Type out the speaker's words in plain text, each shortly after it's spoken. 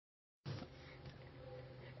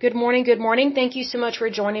Good morning. Good morning. Thank you so much for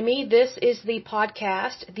joining me. This is the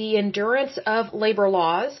podcast, The Endurance of Labor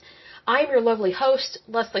Laws. I'm your lovely host,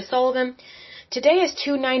 Leslie Sullivan. Today is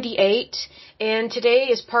 298, and today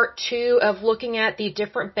is part 2 of looking at the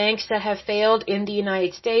different banks that have failed in the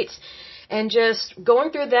United States and just going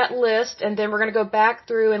through that list, and then we're going to go back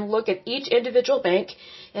through and look at each individual bank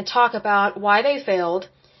and talk about why they failed,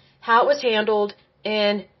 how it was handled,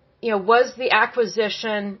 and was the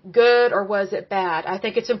acquisition good or was it bad? I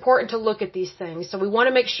think it's important to look at these things. So we want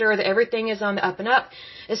to make sure that everything is on the up and up,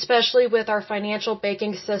 especially with our financial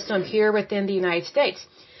banking system here within the United States.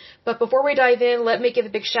 But before we dive in, let me give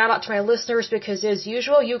a big shout out to my listeners because as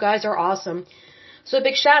usual, you guys are awesome. So a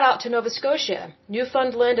big shout out to Nova Scotia,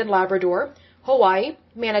 Newfoundland and Labrador, Hawaii,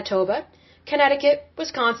 Manitoba, Connecticut,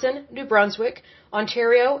 Wisconsin, New Brunswick,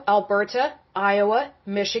 Ontario, Alberta, Iowa,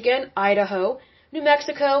 Michigan, Idaho, New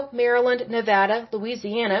Mexico, Maryland, Nevada,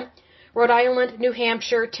 Louisiana, Rhode Island, New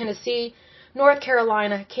Hampshire, Tennessee, North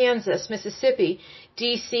Carolina, Kansas, Mississippi,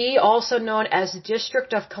 D.C., also known as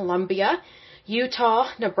District of Columbia, Utah,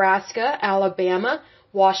 Nebraska, Alabama,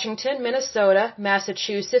 Washington, Minnesota,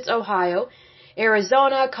 Massachusetts, Ohio,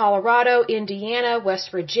 Arizona, Colorado, Indiana,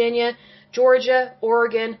 West Virginia, Georgia,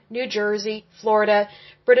 Oregon, New Jersey, Florida,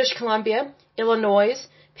 British Columbia, Illinois,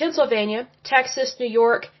 Pennsylvania, Texas, New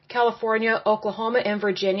York, California, Oklahoma, and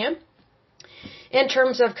Virginia. In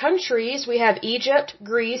terms of countries, we have Egypt,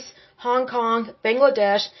 Greece, Hong Kong,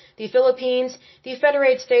 Bangladesh, the Philippines, the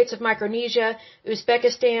Federated States of Micronesia,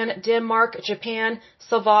 Uzbekistan, Denmark, Japan,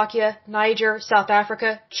 Slovakia, Niger, South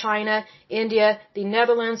Africa, China, India, the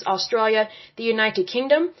Netherlands, Australia, the United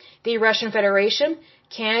Kingdom, the Russian Federation,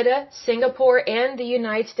 Canada, Singapore, and the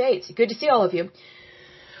United States. Good to see all of you.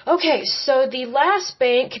 Okay, so the last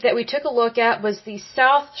bank that we took a look at was the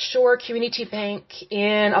South Shore Community Bank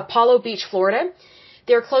in Apollo Beach, Florida.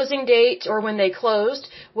 Their closing date, or when they closed,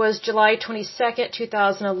 was July 22nd,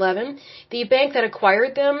 2011. The bank that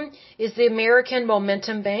acquired them is the American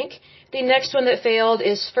Momentum Bank. The next one that failed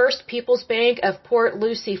is First People's Bank of Port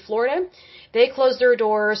Lucie, Florida. They closed their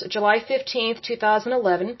doors July 15th,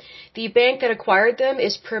 2011. The bank that acquired them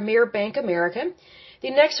is Premier Bank America. The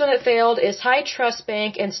next one that failed is High Trust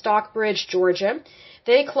Bank in Stockbridge, Georgia.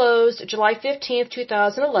 They closed July 15th,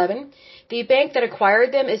 2011. The bank that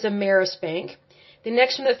acquired them is Ameris Bank. The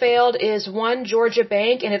next one that failed is One Georgia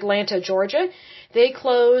Bank in Atlanta, Georgia. They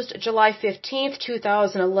closed July 15th,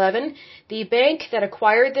 2011. The bank that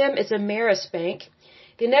acquired them is Ameris Bank.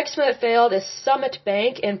 The next one that failed is Summit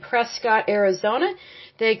Bank in Prescott, Arizona.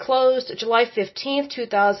 They closed July 15th,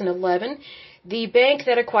 2011. The bank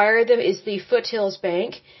that acquired them is the Foothills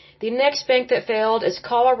Bank. The next bank that failed is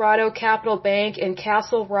Colorado Capital Bank in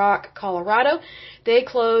Castle Rock, Colorado. They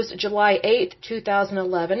closed July 8th,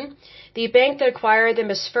 2011. The bank that acquired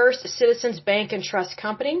them is First Citizens Bank and Trust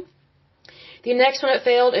Company. The next one that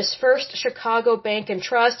failed is First Chicago Bank and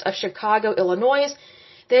Trust of Chicago, Illinois.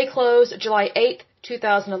 They closed July 8th,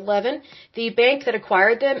 2011. The bank that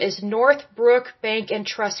acquired them is Northbrook Bank and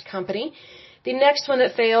Trust Company. The next one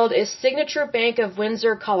that failed is Signature Bank of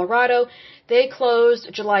Windsor, Colorado. They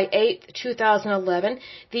closed July 8th, 2011.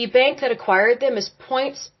 The bank that acquired them is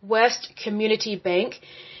Points West Community Bank.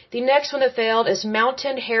 The next one that failed is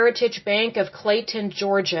Mountain Heritage Bank of Clayton,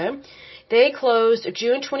 Georgia. They closed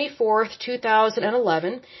June 24th,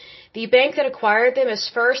 2011. The bank that acquired them is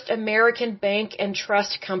First American Bank and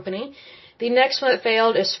Trust Company. The next one that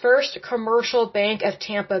failed is First Commercial Bank of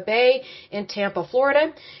Tampa Bay in Tampa,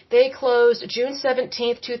 Florida. They closed June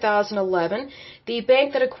 17th, 2011. The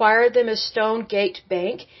bank that acquired them is Stonegate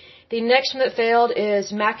Bank. The next one that failed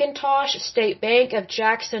is McIntosh State Bank of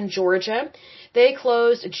Jackson, Georgia. They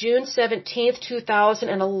closed June 17th,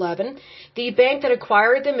 2011. The bank that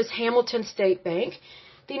acquired them is Hamilton State Bank.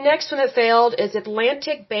 The next one that failed is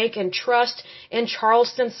Atlantic Bank and Trust in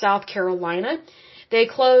Charleston, South Carolina. They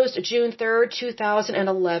closed June 3rd,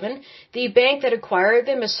 2011. The bank that acquired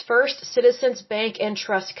them is First Citizens Bank and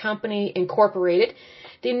Trust Company, Incorporated.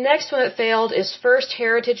 The next one that failed is First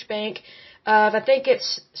Heritage Bank of, I think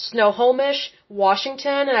it's Snohomish,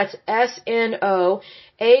 Washington, and that's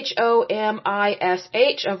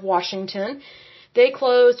Snohomish of Washington. They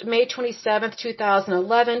closed May 27th,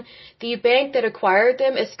 2011. The bank that acquired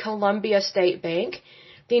them is Columbia State Bank.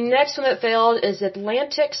 The next one that failed is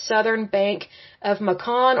Atlantic Southern Bank of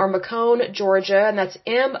Macon, Georgia, and that's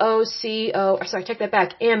Macon,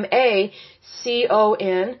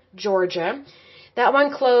 Georgia. That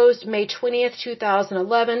one closed May 20th,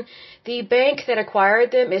 2011. The bank that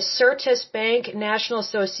acquired them is Certis Bank National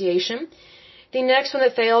Association. The next one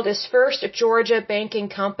that failed is First Georgia Banking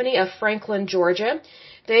Company of Franklin, Georgia.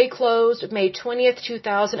 They closed May 20th,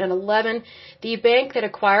 2011. The bank that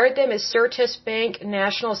acquired them is Certis Bank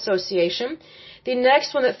National Association. The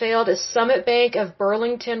next one that failed is Summit Bank of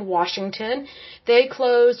Burlington, Washington. They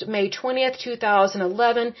closed May 20th,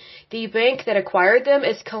 2011. The bank that acquired them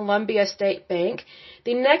is Columbia State Bank.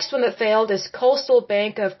 The next one that failed is Coastal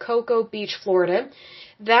Bank of Cocoa Beach, Florida.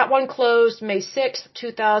 That one closed May 6th,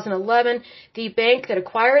 2011. The bank that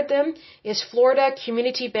acquired them is Florida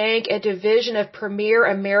Community Bank, a division of Premier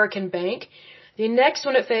American Bank. The next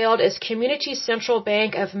one that failed is Community Central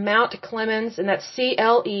Bank of Mount Clemens, and that's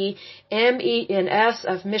CLEMENS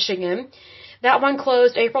of Michigan. That one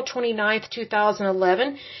closed April 29th,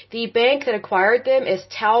 2011. The bank that acquired them is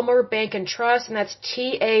Talmer Bank and Trust, and that's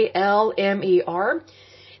TALMER.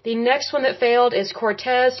 The next one that failed is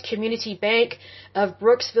Cortez Community Bank of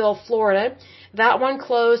Brooksville, Florida. That one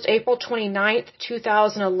closed April 29th,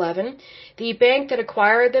 2011. The bank that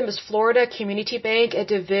acquired them is Florida Community Bank, a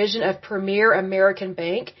division of Premier American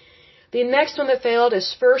Bank. The next one that failed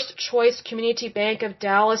is First Choice Community Bank of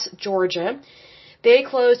Dallas, Georgia. They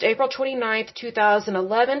closed April 29th,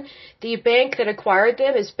 2011. The bank that acquired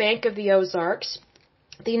them is Bank of the Ozarks.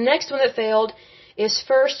 The next one that failed is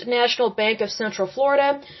First National Bank of Central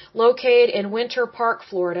Florida, located in Winter Park,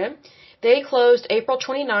 Florida. They closed April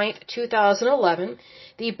 29th, 2011.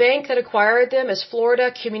 The bank that acquired them is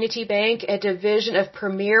Florida Community Bank, a division of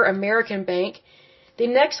Premier American Bank. The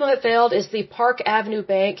next one that failed is the Park Avenue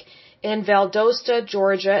Bank in Valdosta,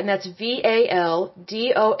 Georgia, and that's VALDOSTA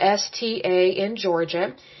in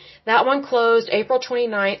Georgia. That one closed April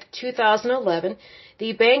 29th, 2011.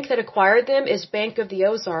 The bank that acquired them is Bank of the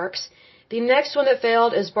Ozarks. The next one that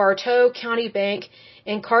failed is Bartow County Bank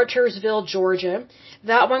in Cartersville, Georgia.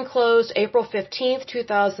 That one closed April 15th,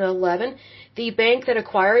 2011. The bank that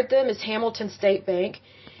acquired them is Hamilton State Bank.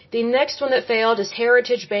 The next one that failed is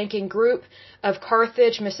Heritage Banking Group of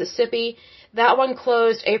Carthage, Mississippi. That one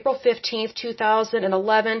closed April 15th,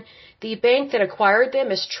 2011. The bank that acquired them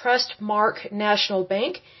is Trustmark National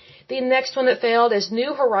Bank. The next one that failed is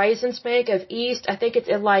New Horizons Bank of East, I think it's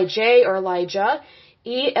Elijah,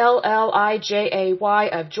 ELLIJAY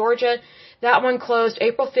of Georgia. That one closed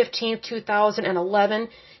April 15th, 2011.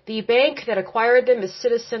 The bank that acquired them is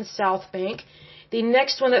Citizens South Bank. The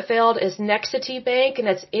next one that failed is Nexity Bank, and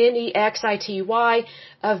that's NEXITY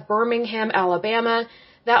of Birmingham, Alabama.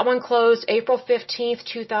 That one closed April 15th,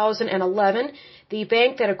 2011. The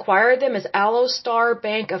bank that acquired them is Alostar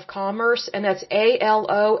Bank of Commerce, and that's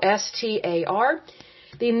ALOSTAR.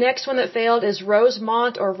 The next one that failed is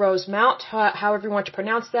Rosemont or Rosemount, however you want to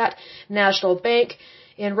pronounce that, National Bank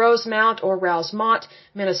in Rosemount or Rousemont,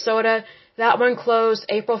 Minnesota. That one closed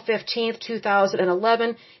April 15th,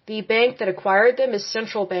 2011. The bank that acquired them is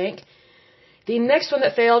Central Bank. The next one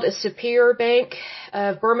that failed is Superior Bank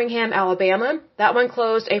of Birmingham, Alabama. That one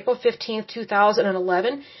closed April 15th,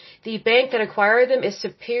 2011. The bank that acquired them is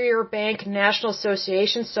Superior Bank National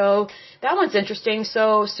Association. So that one's interesting.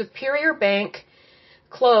 So Superior Bank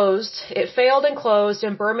closed. It failed and closed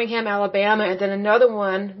in Birmingham, Alabama, and then another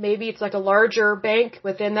one, maybe it's like a larger bank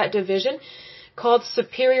within that division, called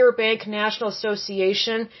Superior Bank National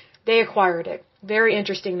Association. They acquired it. Very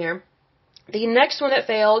interesting there. The next one that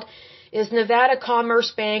failed is Nevada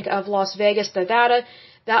Commerce Bank of Las Vegas, Nevada.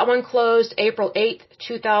 That one closed April 8th,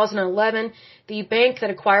 2011. The bank that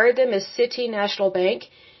acquired them is City National Bank.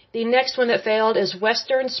 The next one that failed is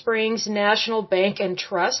Western Springs National Bank and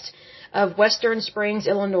Trust of Western Springs,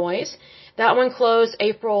 Illinois. That one closed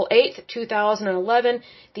April 8th, 2011.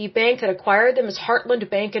 The bank that acquired them is Heartland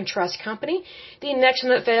Bank and Trust Company. The next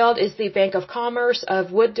one that failed is the Bank of Commerce of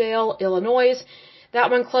Wooddale, Illinois. That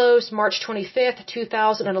one closed March 25th,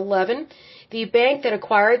 2011. The bank that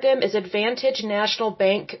acquired them is Advantage National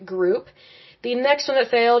Bank Group. The next one that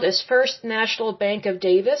failed is First National Bank of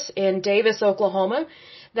Davis in Davis, Oklahoma.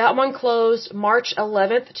 That one closed March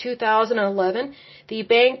 11th, 2011. The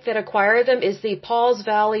bank that acquired them is the Pauls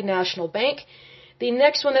Valley National Bank. The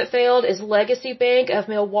next one that failed is Legacy Bank of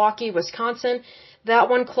Milwaukee, Wisconsin. That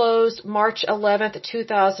one closed March 11th,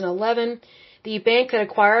 2011. The bank that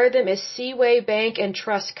acquired them is Seaway Bank and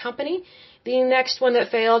Trust Company. The next one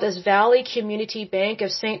that failed is Valley Community Bank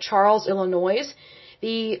of St. Charles, Illinois.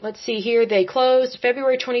 They closed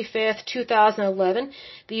February 25th, 2011.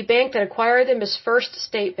 The bank that acquired them is First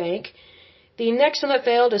State Bank. The next one that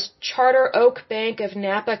failed is Charter Oak Bank of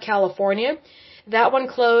Napa, California. That one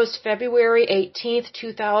closed February 18th,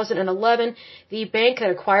 2011. The bank that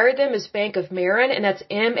acquired them is Bank of Marin, and that's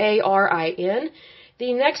MARIN.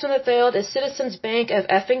 The next one that failed is Citizens Bank of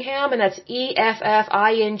Effingham, and that's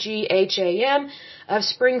Efffingham of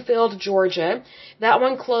Springfield, Georgia. That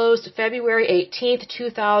one closed February 18th,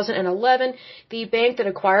 2011. The bank that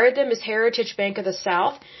acquired them is Heritage Bank of the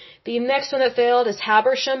South. The next one that failed is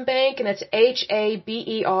Habersham Bank, and it's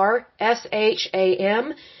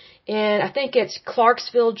Habersham, and I think it's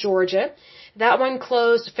Clarksville, Georgia. That one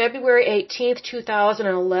closed February 18th,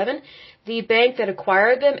 2011. The bank that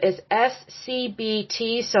acquired them is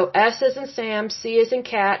SCBT, so S as in Sam, C as in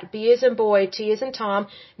Cat, B as in Boy, T as in Tom,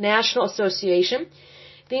 National Association.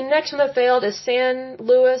 The next one that failed is San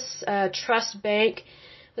Luis Trust Bank.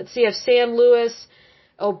 Let's see, of San Luis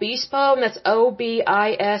Obispo, and that's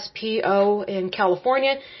OBISPO in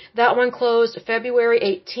California. That one closed February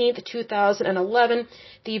 18th, 2011.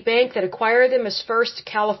 The bank that acquired them is First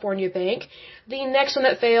California Bank. The next one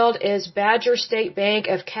that failed is Badger State Bank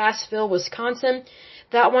of Cassville, Wisconsin.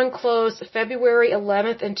 That one closed February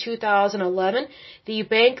 11th in 2011. The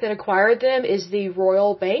bank that acquired them is the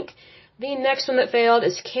Royal Bank. The next one that failed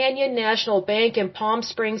is Canyon National Bank in Palm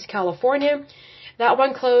Springs, California. That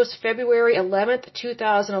one closed February 11th,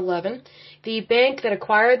 2011. The bank that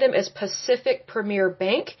acquired them is Pacific Premier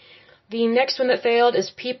Bank. The next one that failed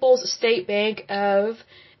is People's State Bank of,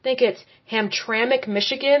 I think it's Hamtramck,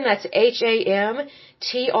 Michigan. That's HAMTRAMCK.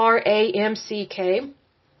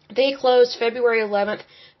 They closed February 11th,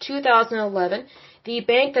 2011. The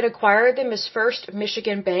bank that acquired them is First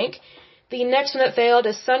Michigan Bank. The next one that failed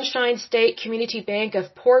is Sunshine State Community Bank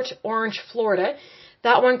of Port Orange, Florida.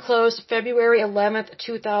 That one closed February 11th,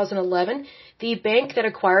 2011. The bank that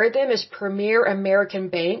acquired them is Premier American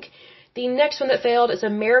Bank. The next one that failed is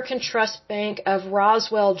American Trust Bank of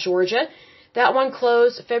Roswell, Georgia. That one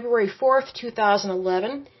closed February 4th,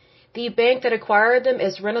 2011. The bank that acquired them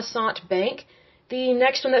is Renaissance Bank. The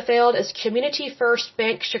next one that failed is Community First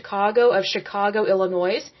Bank Chicago of Chicago,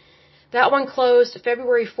 Illinois. That one closed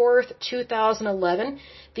February 4th, 2011.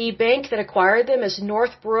 The bank that acquired them is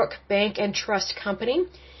Northbrook Bank and Trust Company.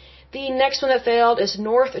 The next one that failed is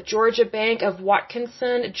North Georgia Bank of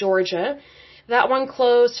Watkinson, Georgia. That one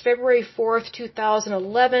closed February 4th,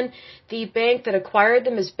 2011. The bank that acquired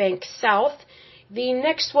them is Bank South. The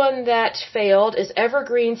next one that failed is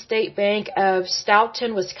Evergreen State Bank of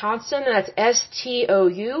Stoughton, Wisconsin. That's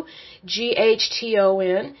STOUGHTON.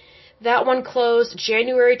 That one closed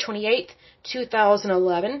January 28th,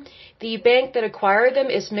 2011. The bank that acquired them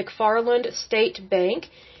is McFarland State Bank.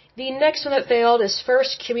 The next one that failed is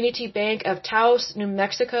First Community Bank of Taos, New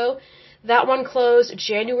Mexico. That one closed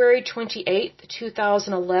January 28th,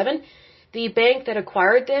 2011. The bank that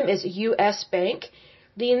acquired them is U.S. Bank.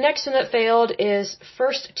 The next one that failed is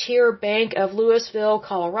First Tier Bank of Louisville,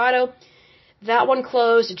 Colorado. That one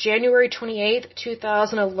closed January 28th,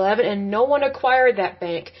 2011, and no one acquired that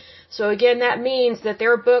bank. So again, that means that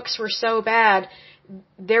their books were so bad,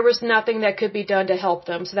 there was nothing that could be done to help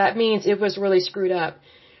them. So that means it was really screwed up.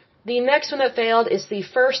 The next one that failed is the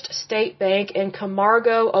First State Bank in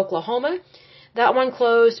Camargo, Oklahoma. That one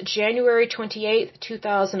closed January 28th,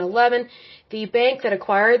 2011. The bank that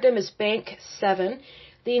acquired them is Bank 7.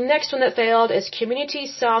 The next one that failed is Community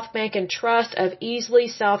South Bank and Trust of Easley,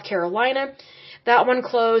 South Carolina. That one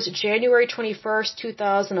closed January 21st,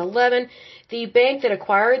 2011. The bank that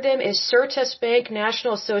acquired them is Certus Bank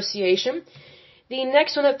National Association. The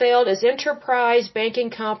next one that failed is Enterprise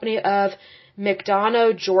Banking Company of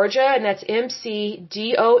McDonough, Georgia, and that's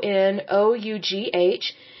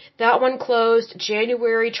McDonough. That one closed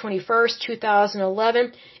January 21st,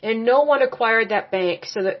 2011, and no one acquired that bank.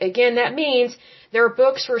 So that, again, that means their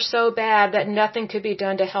books were so bad that nothing could be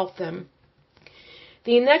done to help them.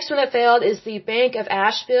 The next one that failed is the Bank of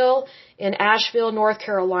Asheville in Asheville, North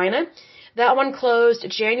Carolina. That one closed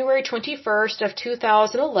January 21st of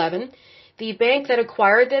 2011. The bank that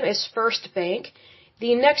acquired them is First Bank.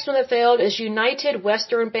 The next one that failed is United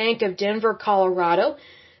Western Bank of Denver, Colorado.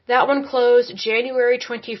 That one closed January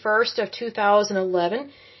 21st of 2011.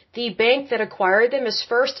 The bank that acquired them is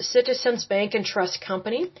First Citizens Bank and Trust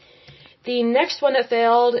Company. The next one that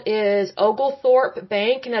failed is Oglethorpe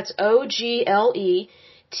Bank, and that's OGLETHORPE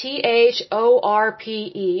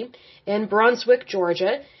in Brunswick,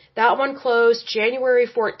 Georgia. That one closed January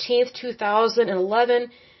 14th,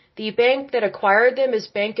 2011. The bank that acquired them is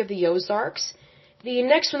Bank of the Ozarks. The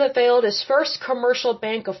next one that failed is First Commercial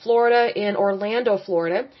Bank of Florida in Orlando,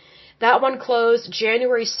 Florida. That one closed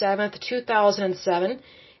January 7th, 2007.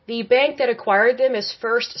 The bank that acquired them is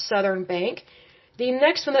First Southern Bank. The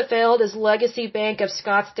next one that failed is Legacy Bank of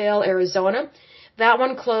Scottsdale, Arizona. That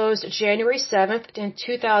one closed January 7th in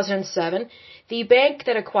 2007. The bank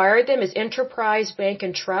that acquired them is Enterprise Bank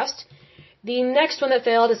and Trust. The next one that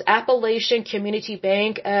failed is Appalachian Community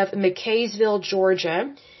Bank of McKaysville,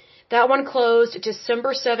 Georgia. That one closed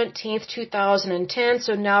December 17th, 2010,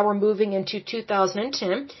 so now we're moving into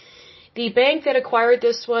 2010. The bank that acquired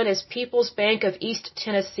this one is People's Bank of East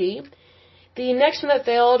Tennessee. The next one that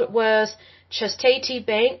failed was Chastity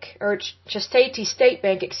State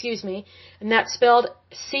Bank, and that's spelled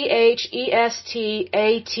Chestatee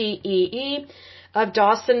of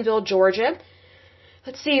Dawsonville, Georgia.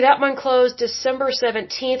 Let's see, that one closed December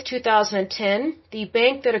 17th, 2010. The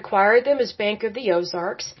bank that acquired them is Bank of the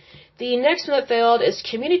Ozarks. The next one that failed is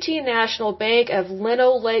Community National Bank of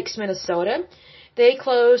Lino Lakes, Minnesota. They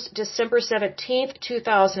closed December 17th,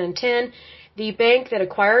 2010. The bank that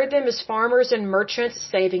acquired them is Farmers and Merchants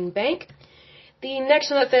Saving Bank. The next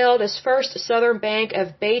one that failed is First Southern Bank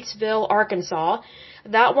of Batesville, Arkansas.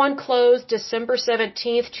 That one closed December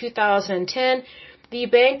 17th, 2010. The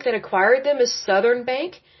bank that acquired them is Southern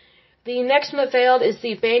Bank. The next one that failed is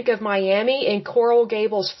the Bank of Miami in Coral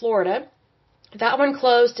Gables, Florida. That one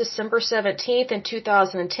closed December 17th in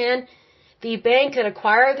 2010. The bank that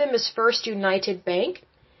acquired them is First United Bank.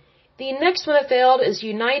 The next one that failed is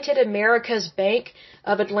United America's Bank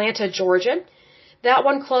of Atlanta, Georgia. That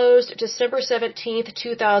one closed December 17th,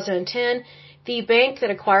 2010. The bank that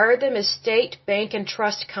acquired them is State Bank and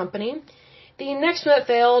Trust Company. The next one that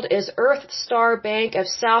failed is Earth Star Bank of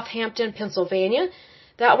Southampton, Pennsylvania.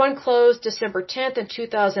 That one closed December 10th in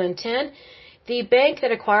 2010. The bank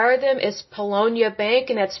that acquired them is Polonia Bank,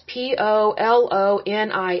 and that's Polonia.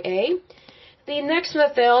 The next one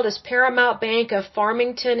that failed is Paramount Bank of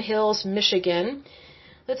Farmington Hills, Michigan.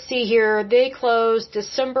 Let's see here. They closed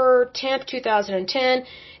December 10th, 2010.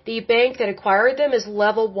 The bank that acquired them is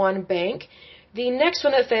Level One Bank. The next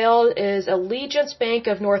one that failed is Allegiance Bank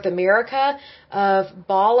of North America of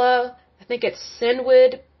Bala, I think it's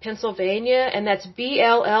Synwyd, Pennsylvania, and that's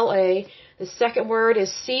BLLA. The second word is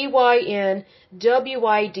CYNWID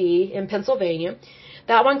in Pennsylvania.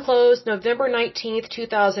 That one closed November 19th,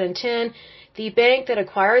 2010. The bank that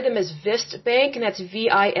acquired them is Vist Bank, and that's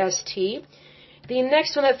VIST. The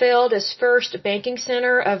next one that failed is First Banking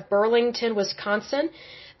Center of Burlington, Wisconsin.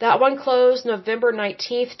 That one closed November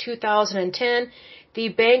 19th, 2010. The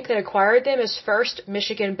bank that acquired them is First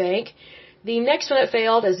Michigan Bank. The next one that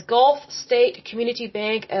failed is Gulf State Community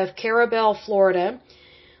Bank of Carabel, Florida.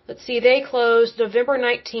 Let's see, they closed November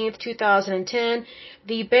 19th, 2010.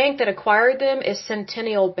 The bank that acquired them is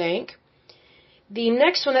Centennial Bank. The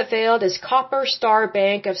next one that failed is Copper Star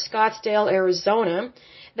Bank of Scottsdale, Arizona.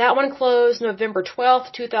 That one closed November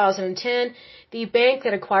 12th, 2010. The bank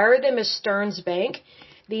that acquired them is Stearns Bank.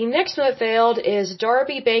 The next one that failed is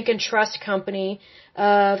Darby Bank and Trust Company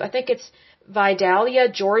of, I think it's Vidalia,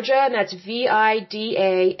 Georgia, and that's VIDALIA,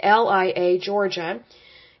 Georgia.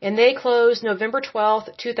 And they closed November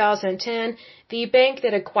 12th, 2010. The bank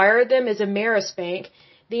that acquired them is Ameris Bank.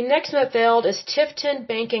 The next one that failed is Tifton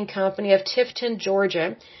Banking Company of Tifton,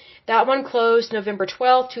 Georgia. That one closed November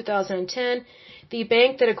 12th, 2010. The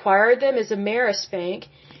bank that acquired them is Ameris Bank.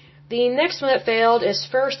 The next one that failed is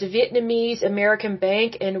First Vietnamese American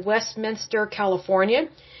Bank in Westminster, California.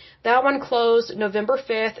 That one closed November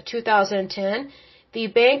 5th, 2010. The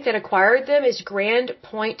bank that acquired them is Grand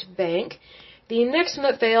Point Bank. The next one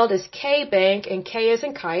that failed is K Bank, and K as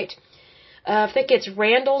in kite. I think it's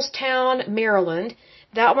Randallstown, Maryland.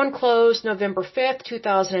 That one closed November 5th,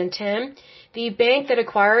 2010. The bank that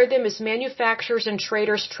acquired them is Manufacturers and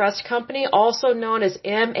Traders Trust Company, also known as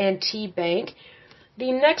M&T Bank.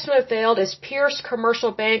 The next one that failed is Pierce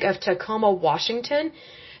Commercial Bank of Tacoma, Washington.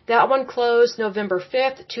 That one closed November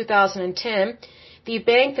 5th, 2010. The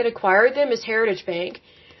bank that acquired them is Heritage Bank.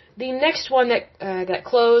 The next one that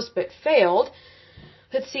closed but failed,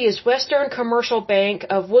 let's see, is Western Commercial Bank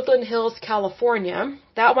of Woodland Hills, California.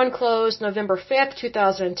 That one closed November 5th,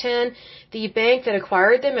 2010. The bank that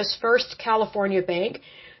acquired them is First California Bank.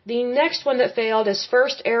 The next one that failed is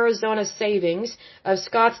First Arizona Savings of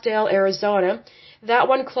Scottsdale, Arizona. That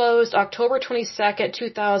one closed October 22nd,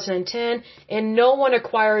 2010, and no one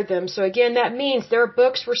acquired them. So again, that means their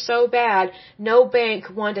books were so bad, no bank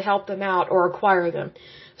wanted to help them out or acquire them.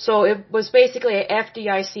 So it was basically a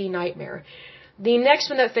FDIC nightmare. The next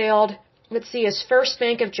one that failed, let's see, is First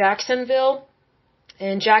Bank of Jacksonville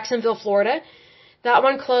in Jacksonville, Florida. That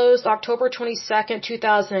one closed October 22nd,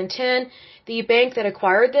 2010. The bank that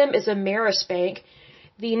acquired them is Ameris Bank.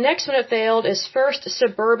 The next one that failed is First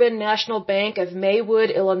Suburban National Bank of Maywood,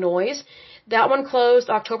 Illinois. That one closed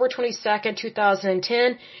October 22nd,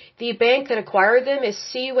 2010. The bank that acquired them is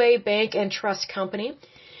Seaway Bank and Trust Company.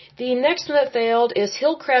 The next one that failed is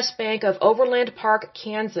Hillcrest Bank of Overland Park,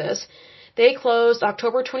 Kansas. They closed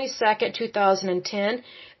October 22nd, 2010.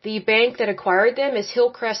 The bank that acquired them is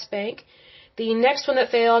Hillcrest Bank. The next one that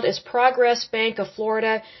failed is Progress Bank of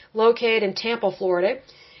Florida, located in Tampa, Florida.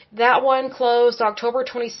 That one closed October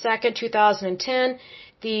 22nd, 2010.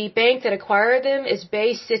 The bank that acquired them is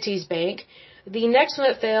Bay Cities Bank. The next one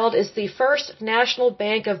that failed is the First National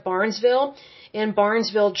Bank of Barnesville in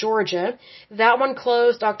Barnesville, Georgia. That one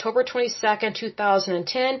closed October 22nd,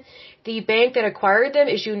 2010. The bank that acquired them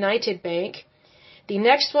is United Bank. The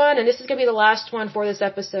next one, and this is going to be the last one for this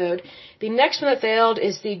episode, the next one that failed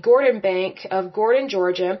is the Gordon Bank of Gordon,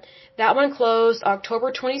 Georgia. That one closed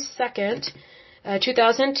October 22nd,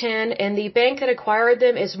 2010, and the bank that acquired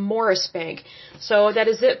them is Morris Bank. So that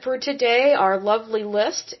is it for today, our lovely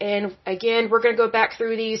list. And again, we're going to go back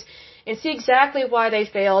through these and see exactly why they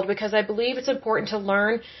failed, because I believe it's important to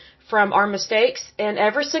learn from our mistakes, and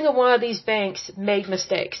every single one of these banks made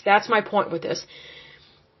mistakes. That's my point with this.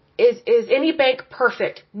 Is any bank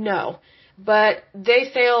perfect? No. But they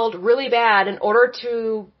failed really bad in order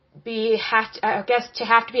to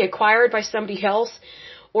have to be acquired by somebody else,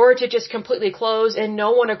 or to just completely close and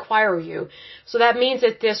no one acquire you. So that means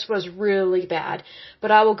that this was really bad.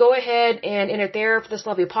 But I will go ahead and end it there for this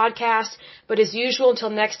lovely podcast. But as usual, until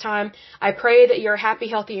next time, I pray that you're happy,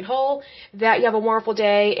 healthy, and whole, that you have a wonderful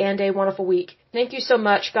day and a wonderful week. Thank you so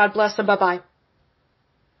much. God bless and bye-bye.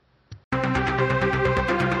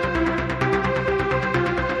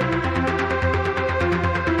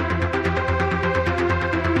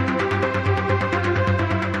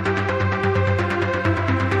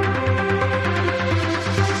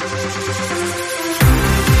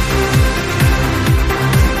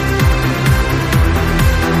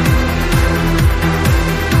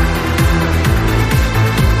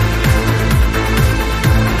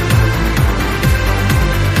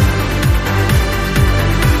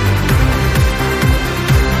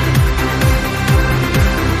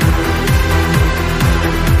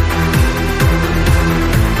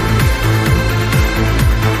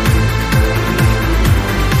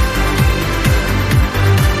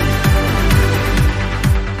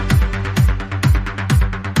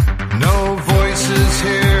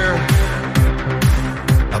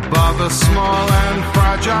 A small and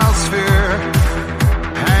fragile sphere,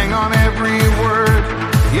 hang on every word,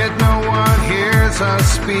 yet no one hears us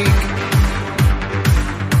speak.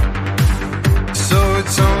 So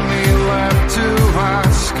it's only left to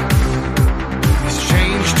ask, is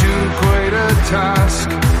change too great a task?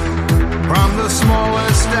 From the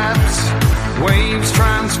smallest steps, waves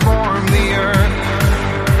transform the earth.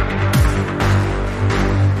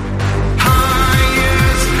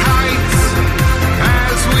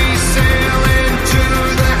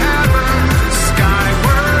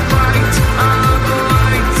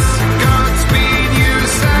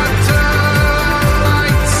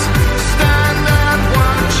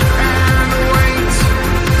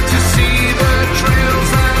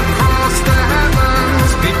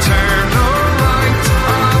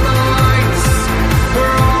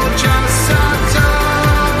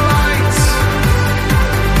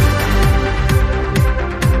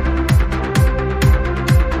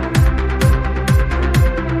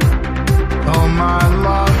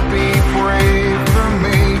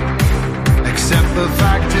 The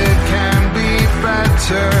fact it can be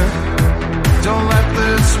better. Don't let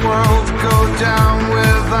this world go down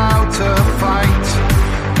without a fight.